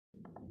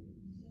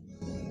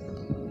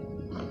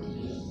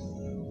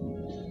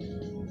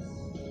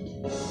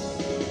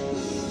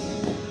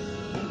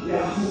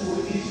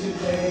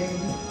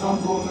I'm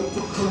gonna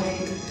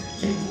proclaim,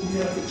 you will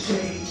never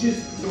change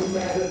it, no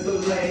matter the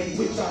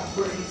language. I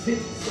praise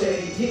it,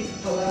 say it,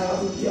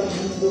 Allahu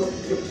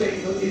Yahuwah, your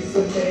favor is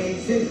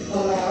amazing.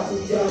 Allahu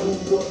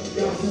Yahuwah,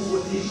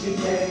 Yahuwah is your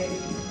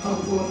name.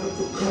 I'm gonna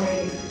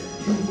proclaim,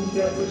 you will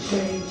never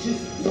change it,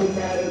 no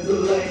matter the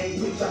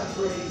language. I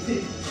praise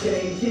it,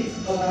 say it,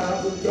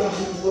 Allahu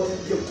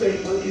Yahuwah, your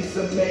favor is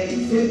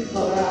amazing.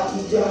 Allahu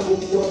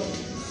Yahuwah,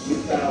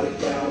 without a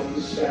doubt,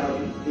 we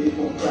shout it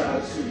on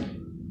gratitude.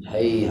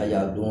 Hey, how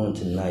y'all doing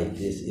tonight?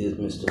 This is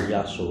Mr.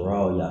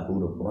 Yasharal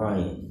Yahuda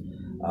Bryant.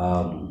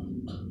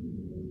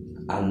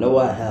 I know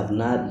I have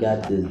not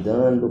got this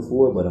done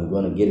before, but I'm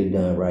going to get it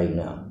done right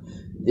now.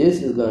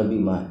 This is going to be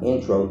my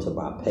intro to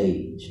my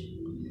page.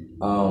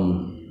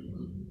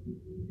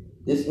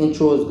 This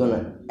intro is going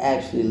to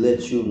actually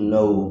let you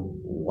know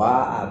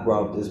why I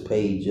brought this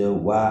page up,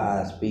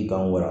 why I speak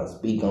on what I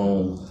speak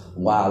on,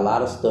 why a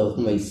lot of stuff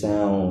may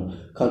sound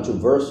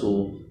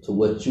controversial to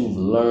what you've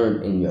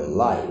learned in your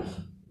life.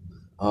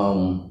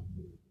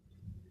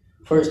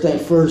 First thing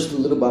first, a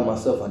little about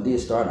myself. I did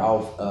start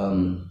off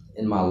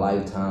in my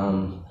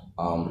lifetime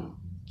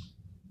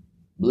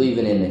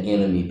believing in the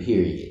enemy,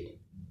 period.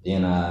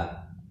 Then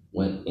I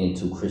went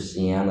into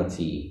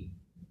Christianity.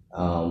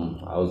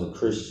 I was a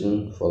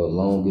Christian for the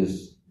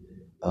longest.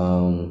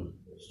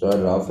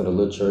 Started off at a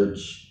little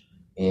church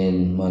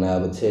in Mount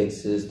Albert,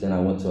 Texas. Then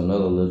I went to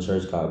another little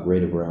church called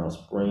Greater Brown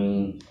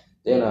Spring.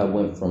 Then I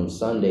went from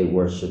Sunday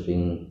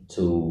worshiping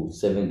to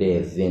Seventh-day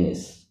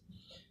Adventist.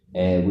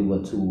 And we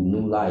went to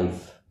New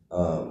Life,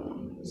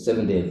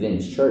 Seventh-day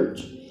Adventist Church.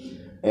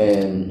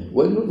 And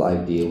what New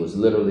Life did was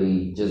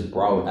literally just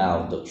brought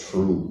out the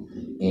truth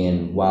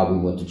and why we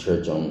went to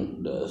church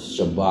on the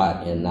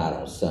Shabbat and not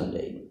on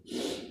Sunday.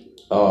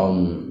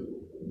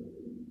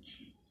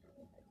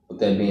 With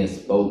that being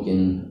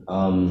spoken,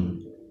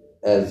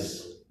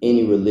 as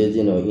any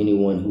religion or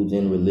anyone who's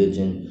in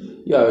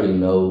religion, you already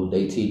know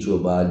they teach you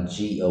about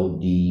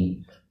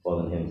G-O-D.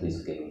 Father in heaven, please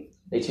forgive me.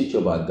 They teach you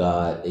about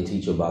God. They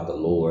teach you about the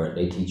Lord.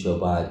 They teach you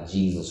about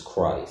Jesus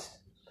Christ.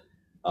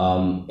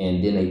 And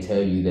then they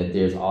tell you that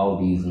there's all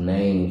these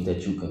names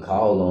that you can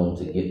call on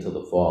to get to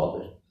the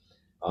Father.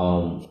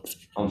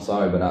 I'm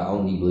sorry, but I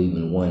only believe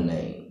in one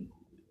name.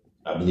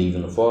 I believe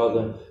in the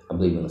Father. I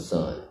believe in the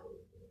Son.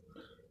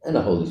 And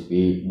the Holy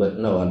Spirit. But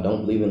no, I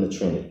don't believe in the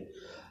Trinity.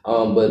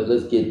 But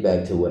let's get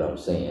back to what I'm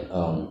saying.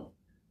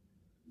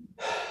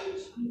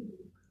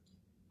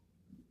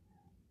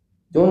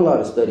 Doing a lot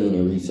of studying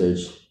and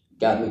research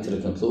got me to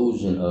the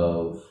conclusion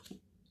of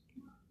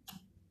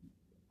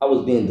I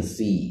was being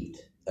deceived,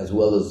 as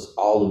well as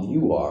all of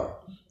you are.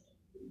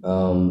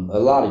 A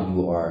lot of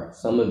you are.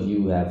 Some of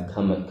you have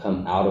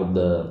come out of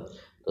the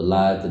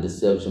lies, the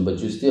deception, but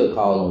you still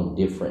call on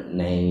different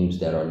names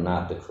that are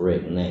not the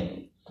correct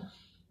name.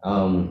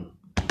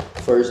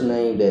 First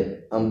name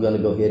that I'm going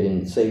to go ahead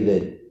and say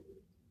that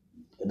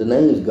the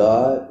name is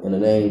God and the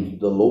name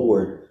the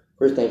Lord.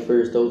 First thing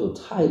first, those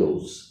are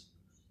titles.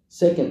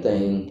 Second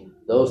thing,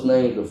 those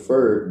names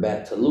refer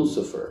back to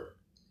Lucifer.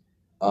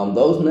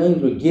 Those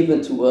names were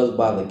given to us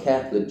by the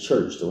Catholic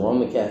Church, the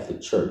Roman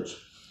Catholic Church.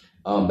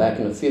 Back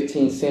in the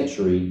 15th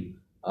century,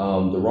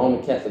 the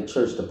Roman Catholic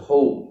Church, the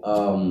Pope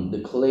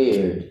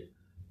declared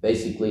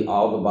basically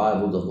all the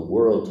Bibles of the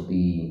world to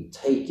be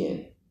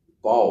taken,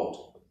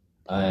 bought,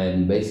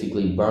 and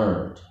basically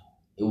burned.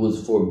 It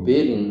was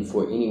forbidden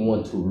for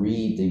anyone to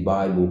read the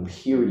Bible,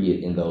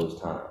 period, in those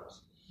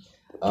times.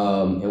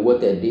 And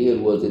what that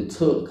did was it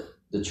took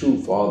the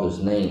true Father's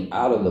name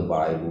out of the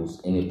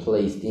Bibles and they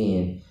placed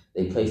in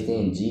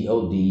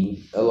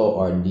G-O-D,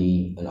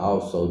 L-O-R-D, and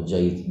also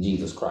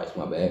Jesus Christ,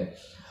 my bad.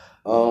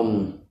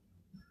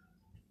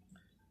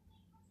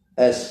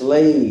 As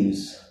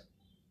slaves,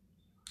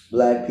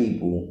 black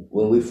people,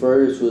 when we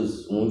first,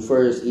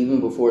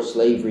 even before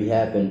slavery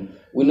happened,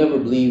 we never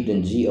believed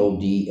in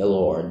G-O-D,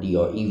 L-O-R-D,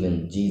 or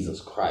even Jesus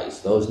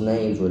Christ. Those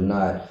names were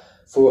not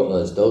for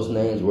us. Those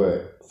names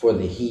were for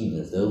the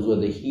heathens. Those were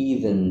the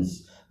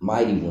heathens,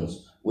 mighty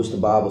ones, which the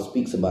Bible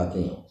speaks about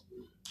them.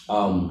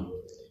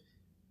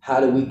 How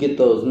do we get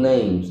those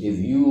names? If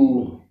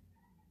you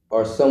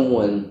are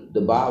someone,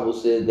 the Bible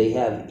says they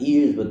have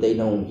ears, but they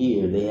don't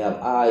hear. They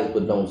have eyes,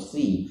 but don't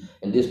see.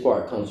 And this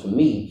part comes from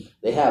me.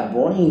 They have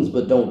brains,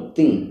 but don't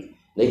think.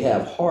 They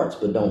have hearts,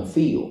 but don't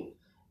feel.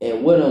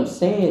 And what I'm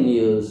saying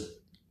is,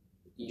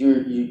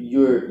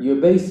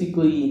 you're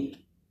basically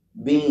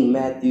being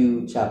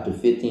Matthew chapter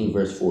 15,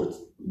 verse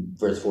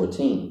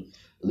 14.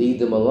 Leave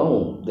them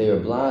alone. They are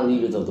blind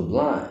leaders of the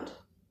blind.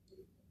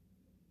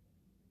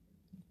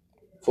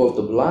 For if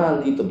the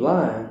blind lead the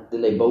blind,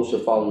 then they both shall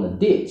fall in the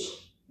ditch.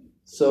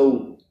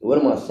 So what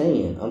am I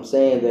saying? I'm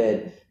saying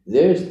that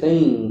there's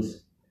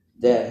things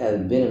that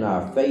have been in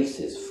our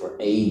faces for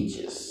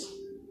ages,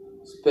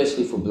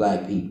 especially for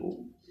black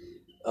people.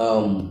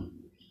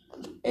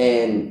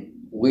 And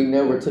we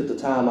never took the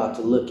time out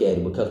to look at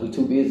it because we're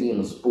too busy in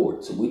the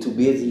sports. We're too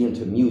busy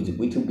into music.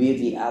 We're too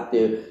busy out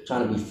there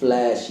trying to be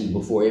flashy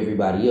before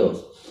everybody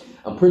else.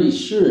 I'm pretty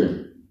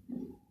sure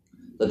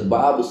that the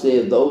Bible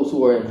says those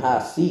who are in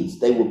high seats,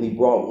 they will be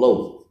brought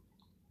low.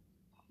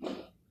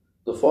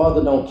 The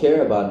Father don't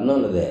care about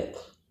none of that.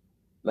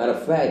 Matter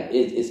of fact,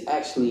 it's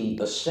actually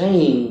a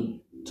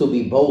shame to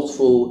be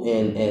boastful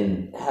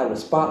and have a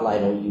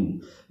spotlight on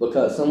you,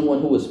 because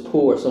someone who is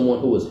poor, someone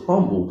who is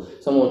humble,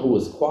 someone who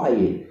is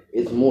quiet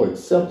is more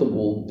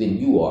acceptable than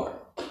you are.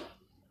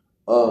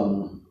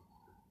 All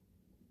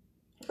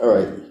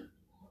right.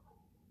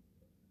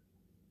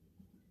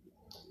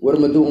 What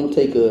I'm gonna do? I'm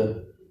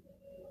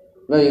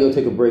not even gonna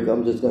take a break.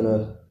 I'm just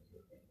gonna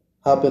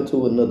hop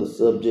into another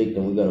subject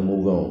and we're gonna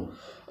move on.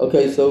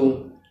 Okay,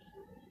 so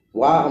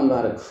why I'm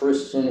not a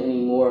Christian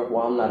anymore,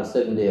 why I'm not a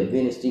Seventh-day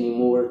Adventist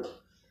anymore,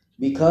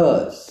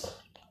 because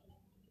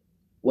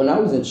when I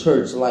was in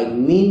church, like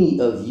many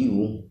of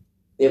you,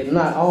 if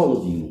not all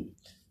of you,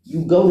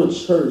 you go to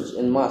church,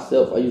 and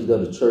myself, I used to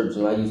go to church,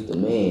 and I used to,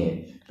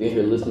 be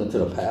here listening to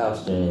the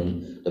pastor,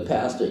 and the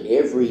pastor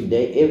every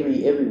day,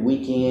 every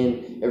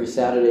weekend, every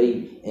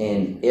Saturday,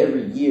 and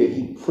every year,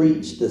 he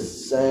preached the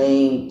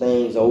same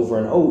things over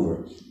and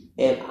over.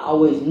 And I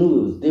always knew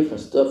it was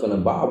different stuff in the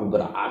Bible, but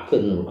I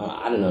didn't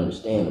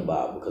understand the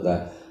Bible because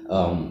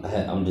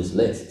I'm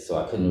dyslexic, so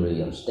I couldn't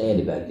really understand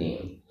it back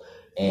then.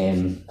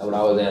 And I would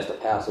always ask the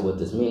pastor what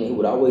this meant. He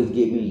would always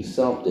give me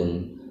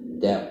something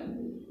that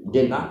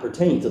did not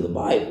pertain to the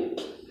Bible.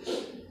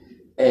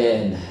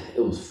 And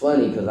it was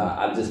funny because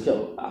I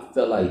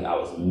felt like I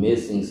was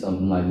missing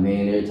something. Like,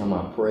 man, every time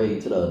I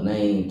prayed to those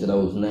names,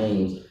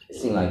 it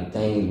seemed like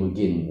things were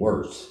getting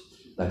worse.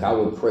 Like, I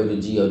would pray to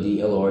God,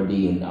 Lord,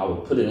 and I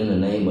would put it in the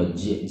name of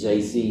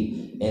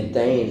JC, and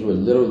things were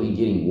literally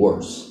getting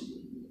worse.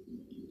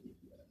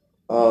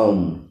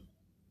 I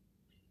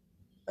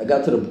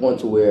got to the point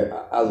to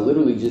where I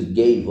literally just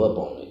gave up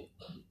on it.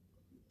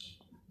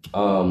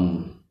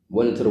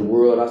 Went into the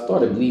world. I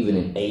started believing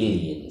in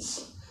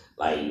aliens.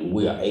 Like,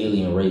 we are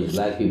alien race.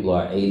 Black people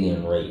are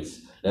alien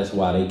race. That's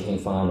why they can't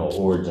find the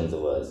origins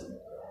of us.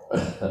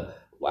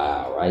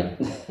 Wow, right?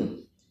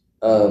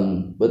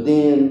 But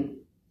then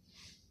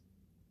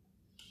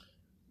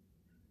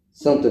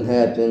something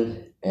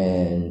happened,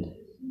 and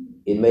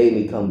it made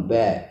me come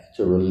back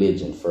to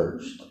religion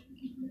first.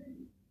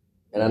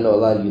 And I know a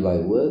lot of you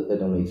like, what? That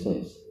don't make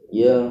sense.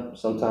 Yeah,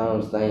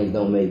 sometimes things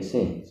don't make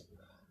sense.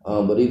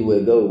 But either way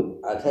it go,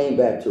 I came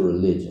back to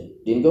religion.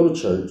 Didn't go to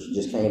church,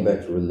 just came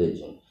back to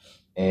religion.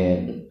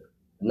 And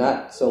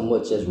not so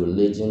much as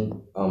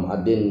religion. I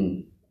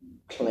didn't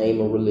claim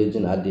a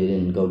religion. I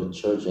didn't go to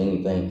church or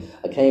anything.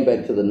 I came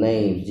back to the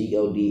names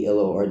God,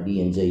 Lord,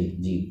 and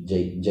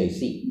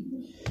JC.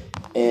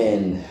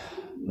 And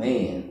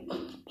man,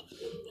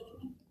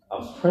 I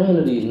was praying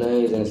to these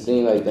names and it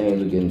seemed like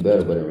things were getting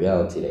better, but in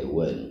reality they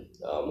wasn't.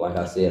 Like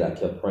I said, I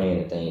kept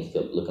praying and things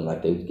kept looking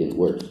like they was getting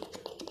worse.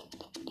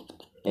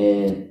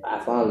 And I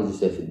finally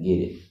just said, forget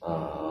it.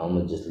 I'm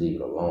going to just leave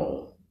it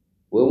alone.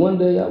 Well, one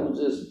day I was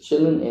just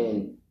chilling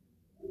and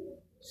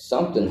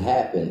something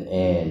happened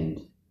and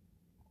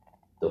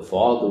the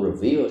Father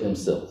revealed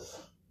himself.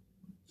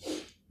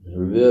 He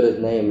revealed his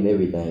name and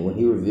everything. When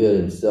he revealed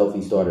himself,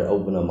 he started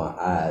opening up my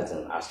eyes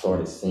and I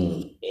started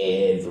seeing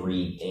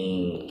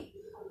everything.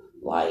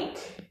 Like,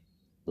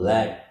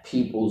 black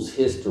people's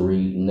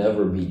history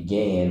never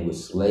began with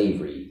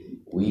slavery.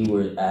 We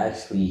were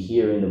actually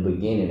here in the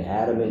beginning.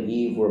 Adam and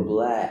Eve were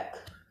black.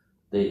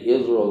 The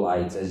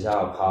Israelites, as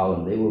y'all call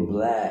them, they were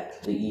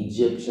black. The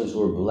Egyptians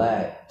were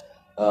black.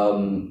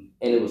 And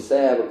it was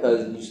sad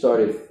because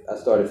I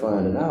started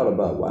finding out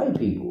about white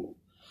people.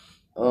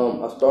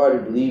 I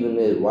started believing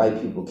that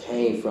white people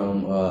came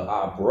from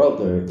our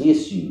brother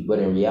issue, but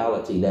in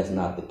reality, that's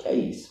not the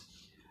case.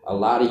 A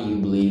lot of you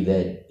believe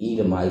that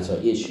Edomites are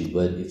issue,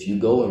 but if you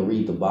go and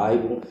read the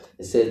Bible,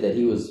 it says that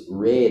he was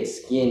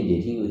red-skinned.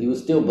 He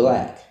was still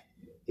black.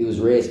 He was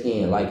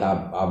red-skinned. Like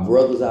our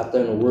brothers out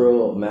there in the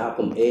world,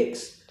 Malcolm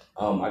X.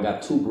 I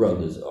got two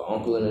brothers, an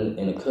uncle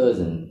and a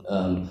cousin.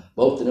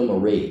 Both of them are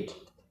red.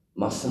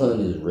 My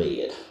son is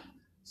red.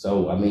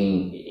 So, I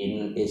mean,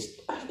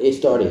 it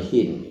started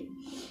hitting me.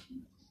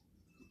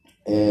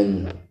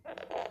 And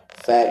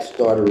facts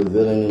started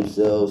revealing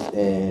themselves,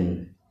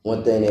 and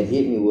one thing that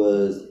hit me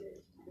was,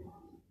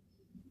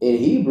 in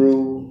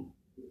Hebrew,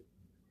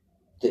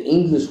 the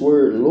English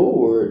word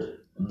Lord,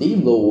 the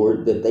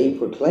Lord that they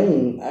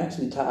proclaim,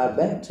 actually tied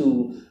back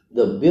to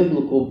the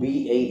biblical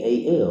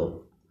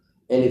Baal.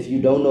 And if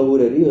you don't know who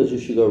that is, you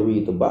should go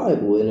read the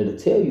Bible, and it'll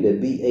tell you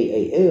that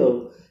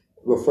Baal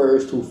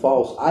refers to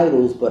false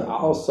idols, but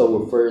also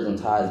refers and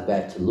ties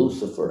back to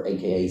Lucifer,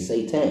 aka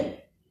Satan.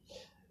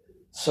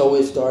 So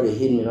it started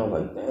hitting me, and I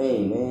was like,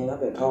 dang, man,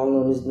 I've been calling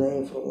on his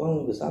name for the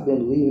longest. I've been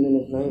believing in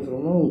his name for the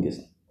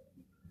longest.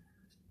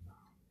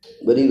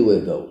 But either way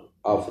it go,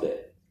 off of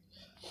that.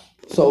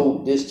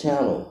 So this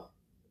channel,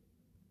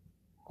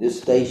 this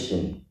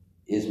station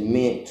is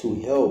meant to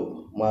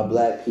help my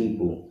black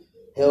people,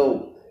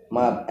 help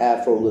my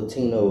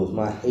Afro-Latinos,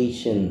 my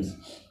Haitians,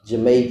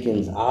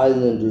 Jamaicans,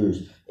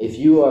 Islanders. If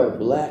you are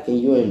black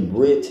and you're in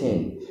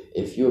Britain,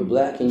 If you're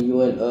black and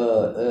you're in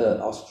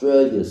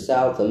Australia,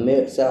 South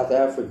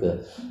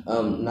Africa,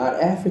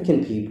 not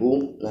African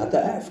people, not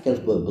the Africans,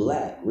 but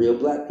black, real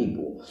black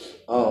people,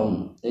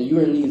 and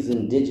you're in these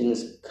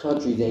indigenous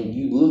countries and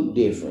you look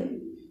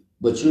different,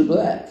 but you're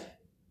black.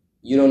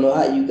 You don't know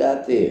how you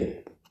got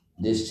there.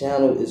 This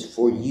channel is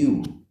for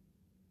you.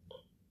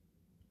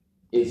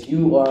 If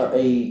you are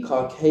a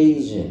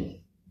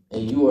Caucasian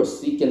and you are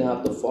seeking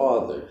out the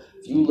Father,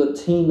 if you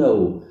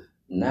Latino,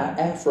 not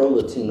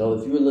Afro-Latino,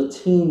 if you're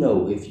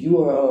Latino, if you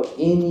are of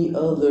any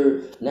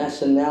other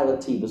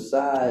nationality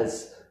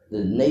besides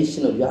the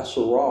nation of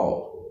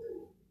Yasharal,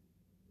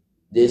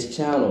 this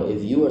channel,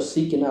 if you are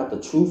seeking out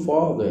the true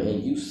Father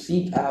and you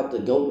seek out to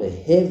go to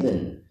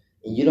heaven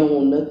and you don't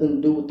want nothing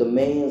to do with the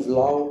man's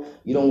law,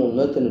 you don't want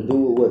nothing to do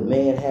with what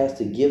man has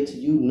to give to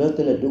you,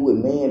 nothing to do with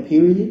man,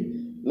 period,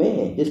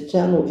 man, this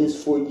channel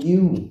is for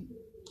you.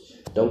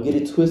 Don't get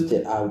it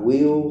twisted. I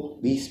will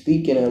be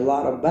speaking a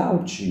lot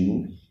about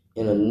you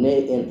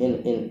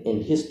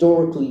in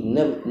historically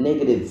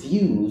negative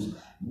views,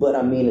 but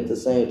I mean at the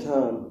same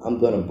time, I'm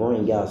going to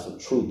bring out some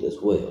truth as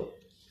well.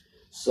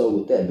 So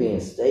with that being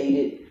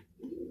stated,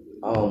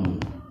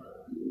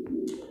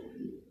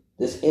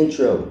 this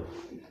intro,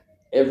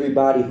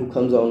 everybody who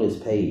comes on this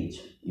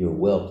page, you're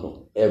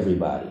welcome.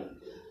 Everybody.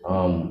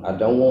 I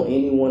don't want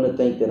anyone to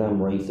think that I'm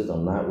racist.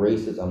 I'm not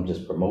racist. I'm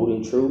just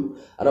promoting truth.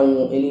 I don't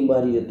want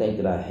anybody to think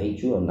that I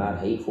hate you. I'm not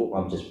hateful.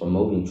 I'm just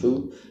promoting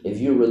truth. If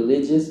you're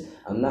religious,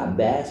 I'm not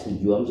bashing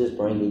you. I'm just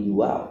bringing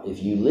you out.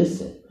 If you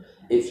listen,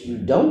 if you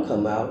don't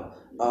come out,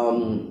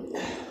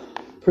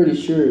 pretty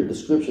sure the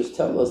scriptures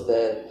tell us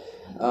that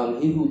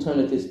he who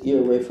turneth his ear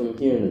away from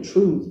hearing the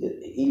truth,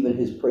 even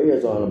his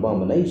prayers are an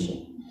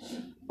abomination.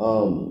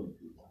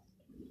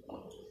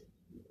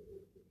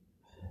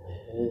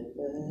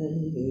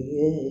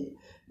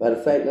 Matter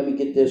of fact, let me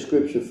get that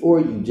scripture for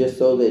you just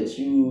so that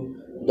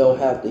you don't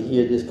have to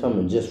hear this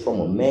coming just from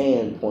a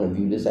man point of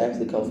view. This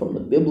actually comes from the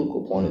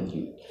biblical point of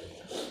view.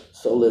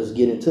 So let's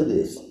get into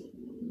this.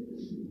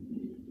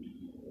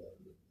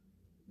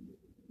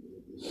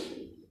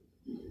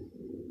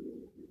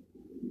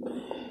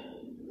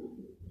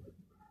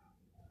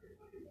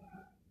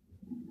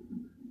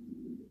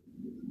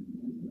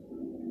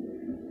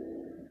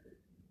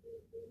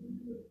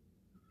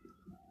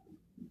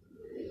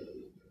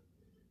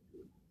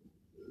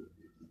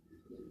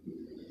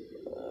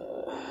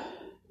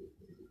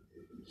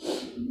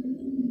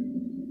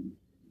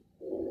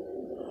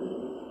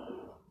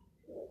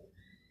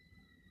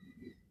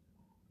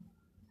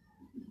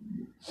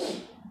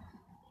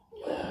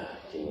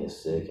 Give me a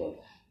second.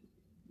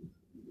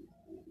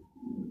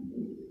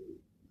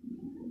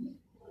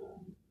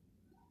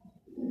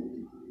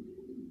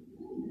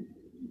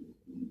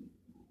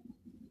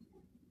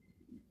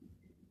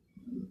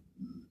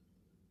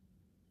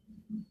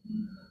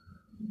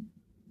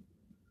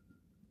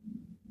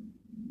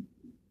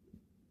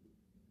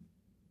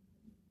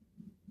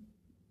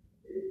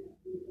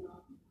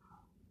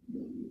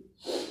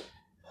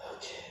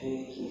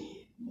 Okay.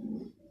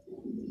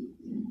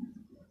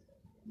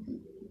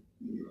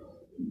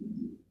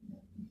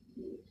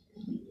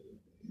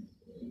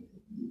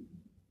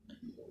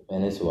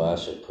 And that's why I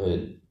should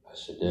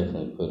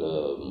definitely put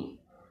the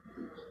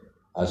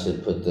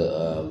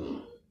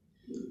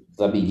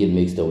I be getting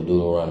mixed up with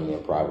Deuteronomy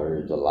and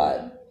Proverbs a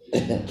lot.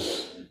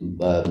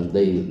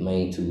 They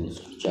main two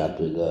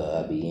chapters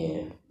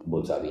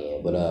books I be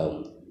in.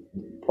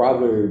 But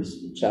Proverbs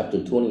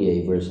chapter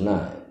 28 verse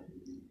 9.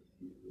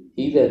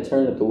 He that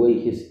turneth away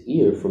his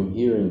ear from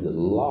hearing the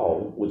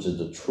law, which is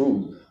the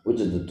truth, which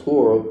is the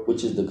Torah,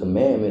 which is the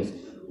commandments,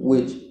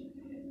 which,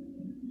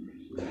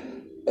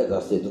 as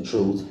I said, the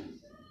truth,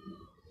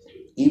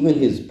 even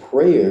his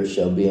prayer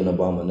shall be an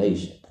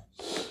abomination.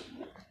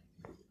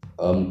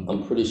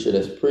 I'm pretty sure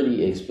that's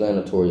pretty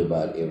explanatory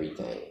about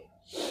everything.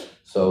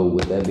 So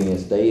with that being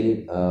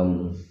stated,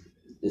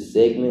 this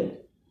segment,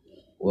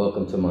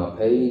 welcome to my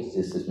page.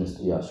 This is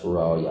Mr.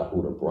 Yasharal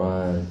Yahuda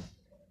Brian.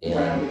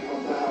 And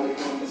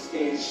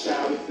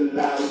shout it the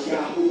loud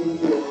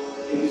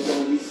Yahuwah, and his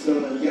only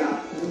son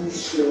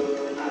Yahusha.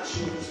 I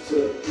choose to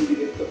be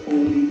it, the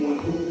only one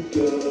who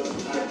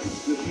does. I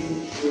choose the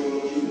future,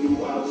 you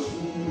knew I was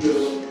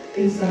ruler.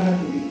 Inside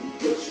me,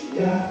 but you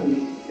got me.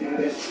 Now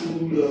that's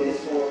true love, as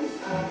far as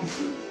I can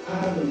see. I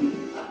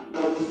believe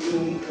I was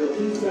doomed, cause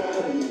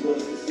inside me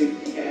was the sick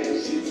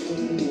attitude.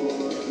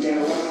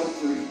 Now I'm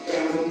free,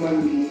 down on my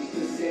knees.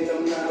 To sin,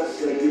 I'm not a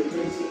slave,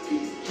 Prince of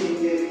Peace, King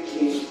of the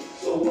King.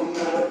 So I'm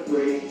not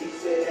afraid. He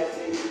said that's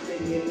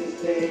everything in his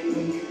name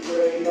when you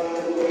pray. By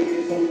the way,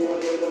 there's no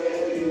one ever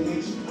heaven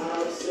which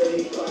I'm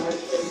saved by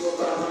his favor,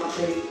 by my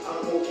faith.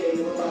 I'm okay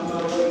by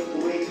my way. The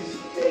wages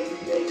he paid, he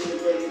made the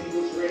grave. He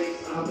was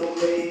raised. I'm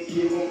amazed.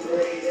 Give him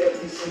praise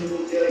every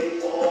single day,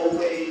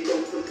 always.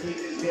 Don't forget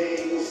his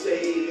name. We'll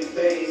say it in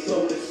vain. So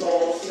it's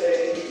all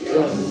said.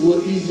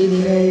 What is the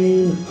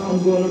name?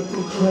 I'm gonna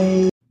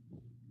proclaim.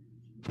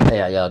 Hey,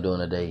 how y'all doing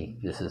today?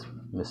 This is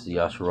Mr.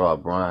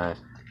 Yasharal Brian.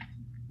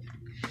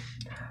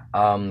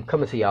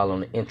 Coming to y'all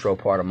on the intro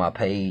part of my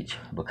page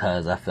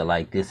because I feel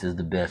like this is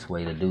the best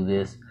way to do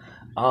this.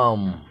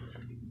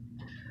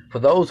 For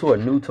those who are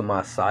new to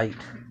my site,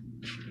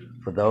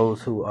 for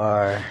those who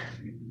have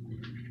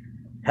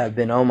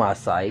been on my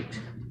site,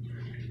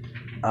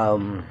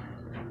 I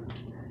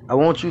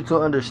want you to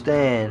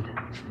understand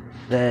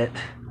that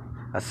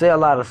I say a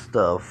lot of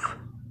stuff,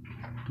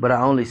 but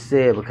I only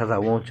say it because I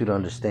want you to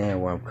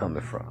understand where I'm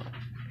coming from.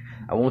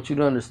 I want you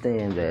to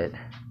understand that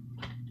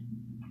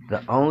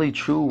the only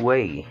true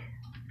way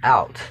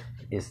out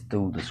is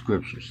through the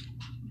scriptures.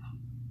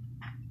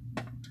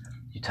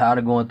 You tired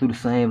of going through the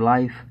same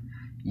life?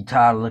 You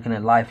tired of looking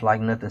at life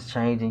like nothing's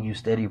changing? You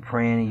steady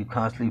praying and you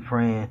constantly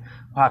praying.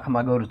 How come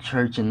I go to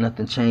church and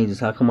nothing changes?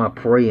 How come I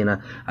pray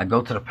and I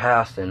go to the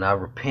pastor and I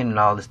repent and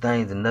all these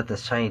things and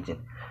nothing's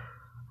changing?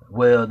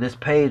 Well, this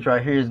page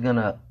right here is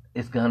gonna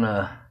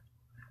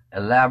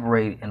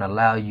elaborate and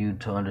allow you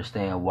to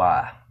understand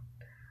why.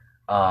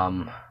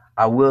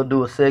 I will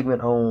do a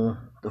segment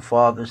on the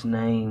Father's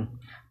name,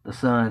 the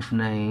Son's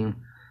name,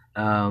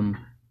 and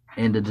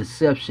the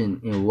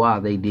deception and why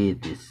they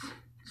did this.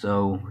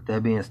 So, with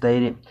that being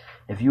stated,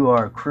 if you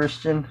are a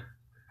Christian,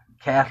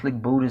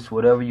 Catholic, Buddhist,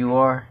 whatever you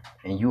are,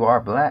 and you are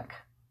black,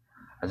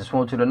 I just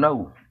want you to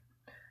know,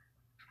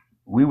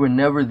 we were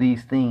never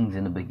these things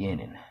in the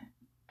beginning.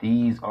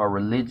 These are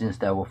religions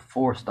that were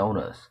forced on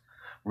us.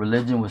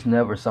 Religion was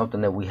never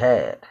something that we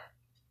had.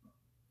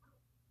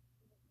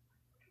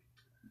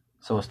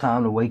 So it's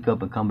time to wake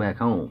up and come back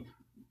home.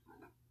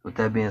 With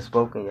that being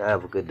spoken, y'all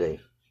have a good day.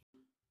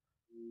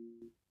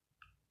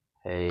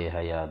 Hey, how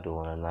y'all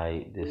doing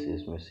tonight? This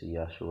is Mr.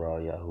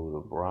 Yasharal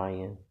Yahuda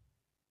Bryan.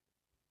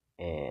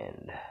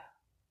 And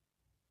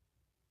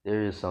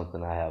there is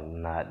something I have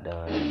not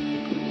done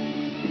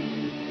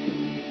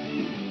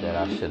that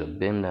I should have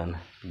been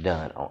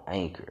done on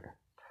Anchor.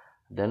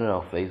 I've done it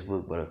on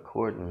Facebook, but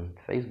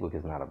Facebook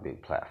is not a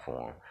big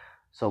platform.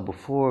 So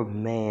before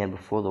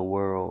the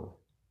world,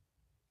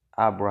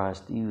 I, Brian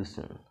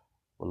Stevenson,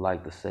 would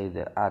like to say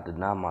that I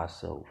deny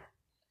myself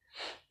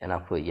and I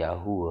put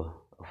Yahuwah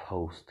of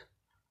host,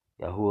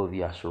 Yahuwah of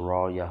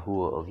Yasharal,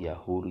 Yahuwah of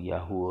Yahuda,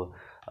 Yahuwah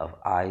of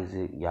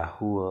Isaac,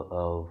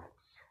 Yahuwah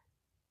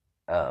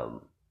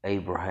of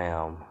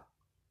Abraham,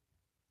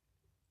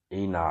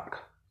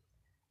 Enoch,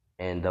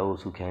 and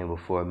those who came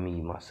before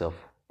me,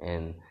 myself,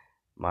 and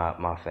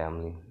my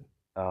family.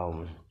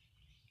 That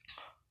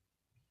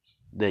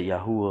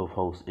Yahuwah of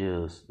hosts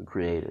is the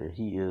creator.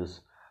 He is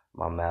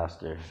my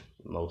master,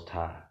 most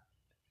high.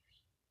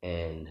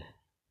 And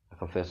I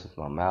confess with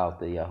my mouth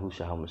that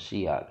Yahushua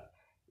HaMashiach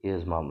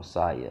is my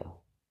Messiah.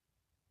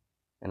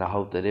 And I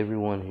hope that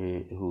everyone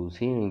here who's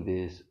hearing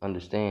this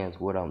understands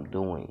what I'm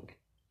doing.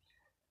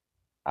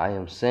 I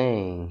am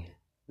saying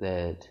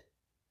that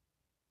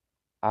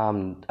I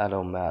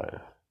don't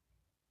matter.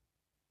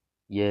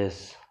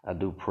 Yes, I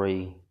do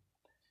pray,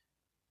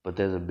 but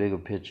there's a bigger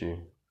picture.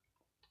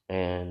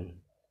 And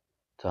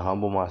to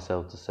humble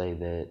myself to say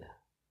that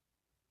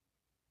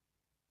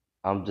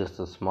I'm just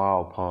a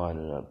small pond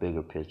in a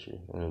bigger picture,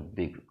 in a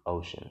big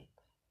ocean.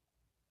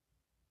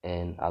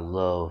 And I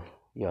love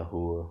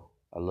Yahuwah.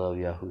 I love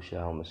Yahushua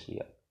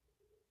HaMashiach.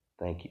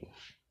 Thank you.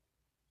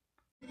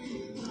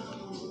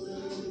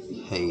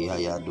 Hey, how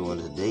y'all doing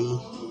today?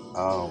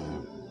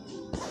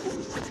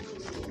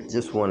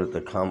 Just wanted to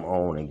come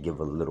on and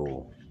give a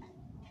little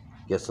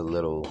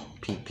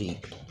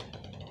peep.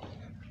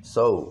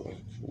 So,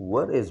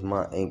 what is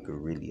my Anchor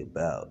really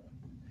about?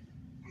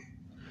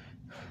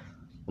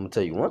 I'm gonna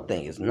tell you one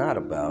thing. It's not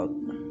about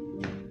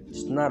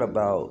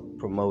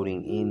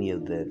promoting any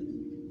of that.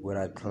 What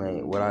I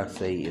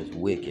say is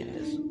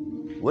wickedness.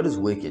 What is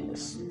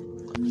wickedness?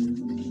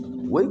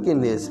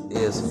 Wickedness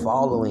is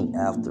following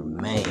after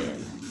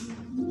man.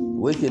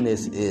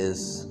 Wickedness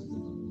is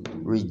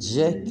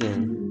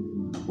rejecting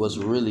what's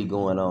really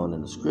going on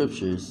in the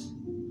scriptures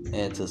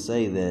and to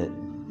say that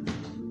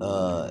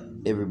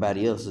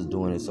everybody else is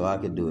doing it, so I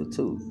could do it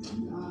too.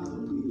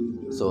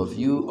 So if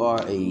you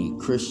are a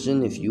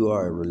Christian, if you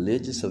are a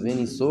religious of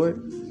any sort,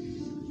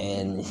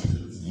 and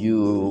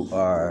you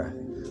are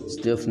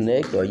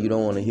stiff-necked or you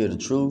don't want to hear the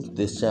truth,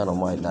 this channel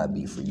might not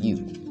be for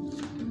you.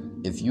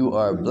 If you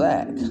are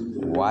black,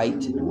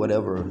 white,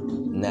 whatever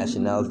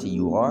nationality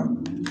you are,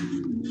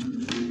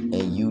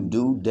 and you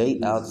do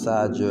date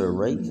outside your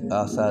race,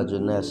 outside your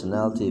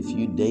nationality, if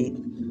you date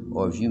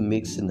or if you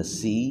mix in the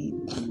seed,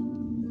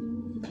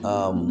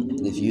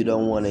 if you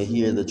don't want to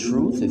hear the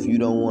truth, if you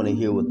don't want to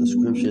hear what the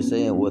scripture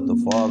say and what the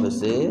Father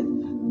said,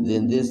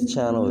 then this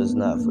channel is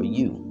not for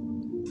you.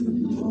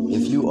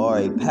 If you are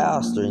a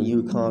pastor and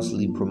you're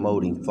constantly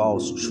promoting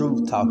false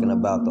truth, talking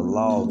about the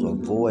laws are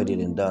voided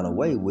and done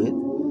away with,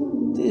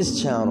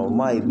 this channel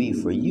might be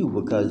for you,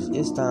 because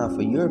it's time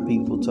for your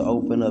people to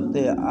open up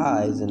their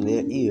eyes and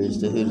their ears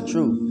to hear the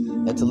truth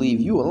and to leave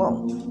you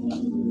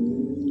alone.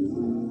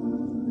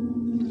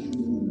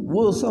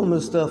 Will some of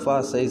the stuff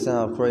I say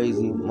sound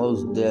crazy?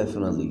 Most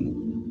definitely.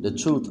 The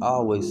truth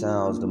always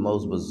sounds the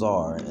most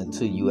bizarre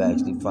until you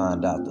actually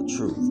find out the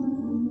truth.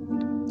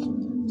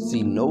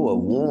 See, Noah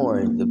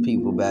warned the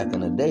people back in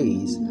the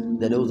days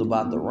that it was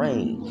about to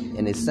rain,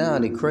 and it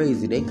sounded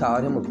crazy. They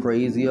called him a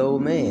crazy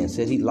old man,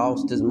 said he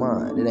lost his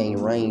mind. It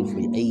ain't rained for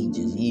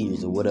ages,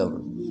 years, or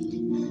whatever.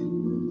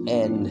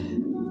 And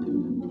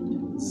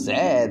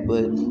sad,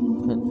 but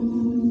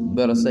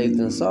better safe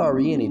than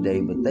sorry any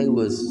day. But they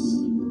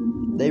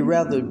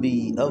rather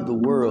be of the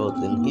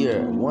world than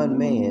hear one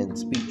man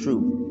speak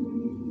truth.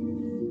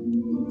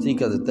 See,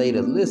 because if they'd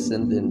have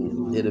listened,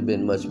 then it'd have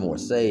been much more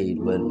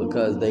saved. But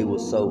because they were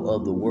so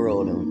of the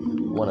world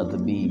and wanted to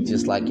be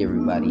just like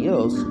everybody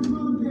else,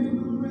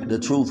 the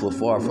truth was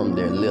far from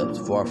their lips,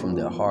 far from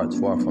their hearts,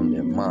 far from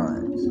their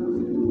minds.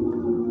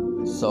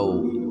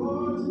 So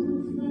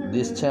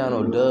this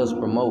channel does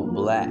promote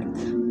black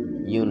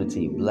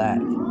unity, black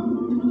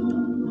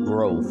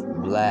growth,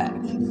 black,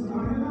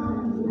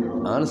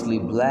 honestly,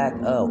 black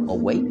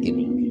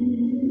awakening.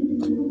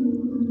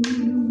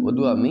 What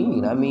do I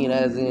mean? I mean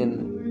as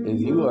in, if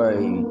you are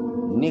a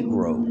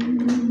Negro,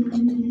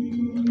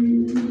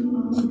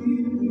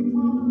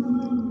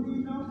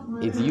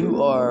 if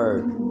you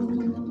are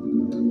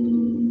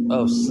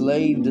of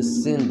slave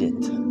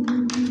descendant,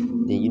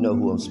 then you know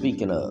who I'm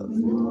speaking of.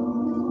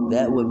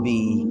 That would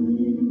be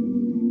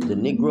the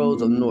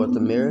Negroes of North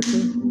America,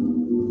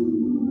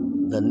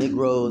 the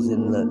Negroes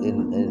in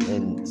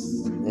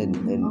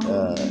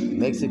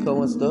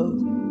Mexico and stuff,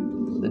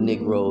 the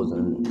Negroes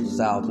in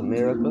South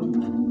America,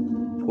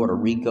 Puerto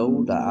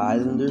Rico, the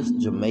Islanders,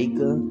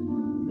 Jamaica,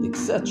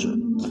 etc.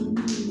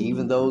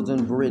 Even those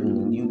in Britain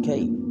and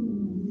UK.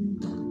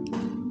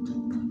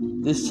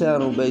 This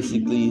channel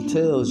basically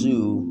tells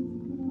you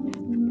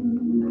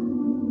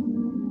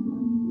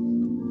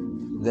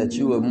that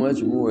you are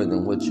much more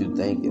than what you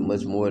think and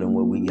much more than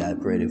what we got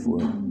credit for.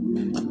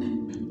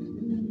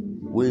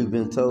 We've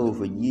been told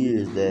for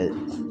years that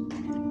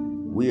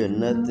we are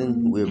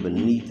nothing, we're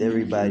beneath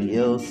everybody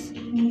else,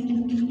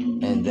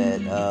 and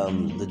that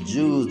the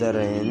Jews that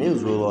are in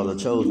Israel are the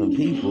chosen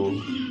people.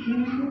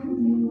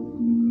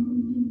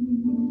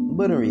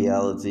 But in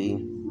reality,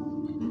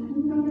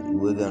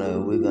 we're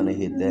gonna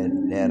hit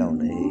that on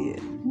the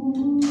head,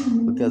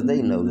 because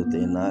they know that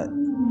they're not.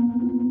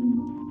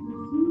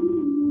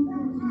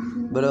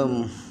 But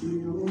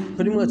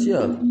pretty much,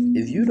 yeah.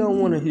 If you don't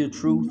want to hear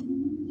truth,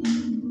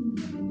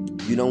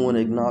 you don't want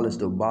to acknowledge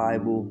the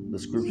Bible, the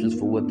scriptures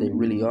for what they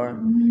really are.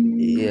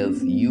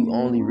 If you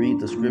only read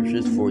the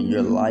scriptures for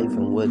your life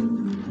and what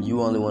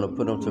you only want to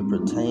put them to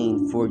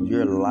pertain for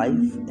your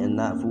life and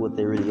not for what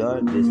they really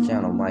are, this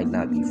channel might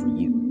not be for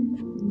you.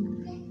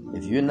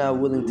 If you're not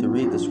willing to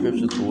read the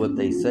scriptures for what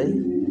they say,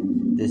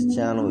 this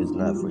channel is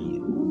not for you.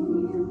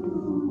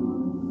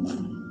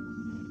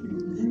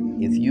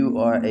 If you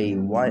are a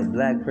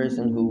black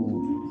person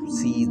who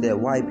sees that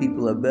white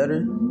people are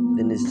better,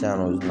 then this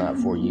channel is not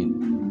for you.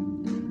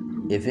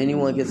 If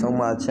anyone gets on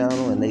my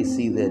channel and they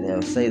see that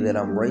and say that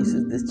I'm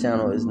racist, this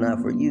channel is not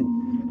for you.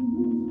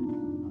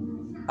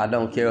 I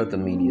don't care what the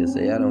media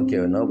say. I don't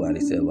care what nobody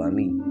said about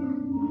me.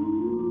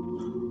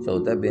 So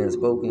with that being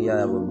spoken, y'all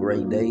have a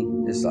great day.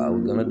 That's all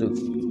we're gonna do.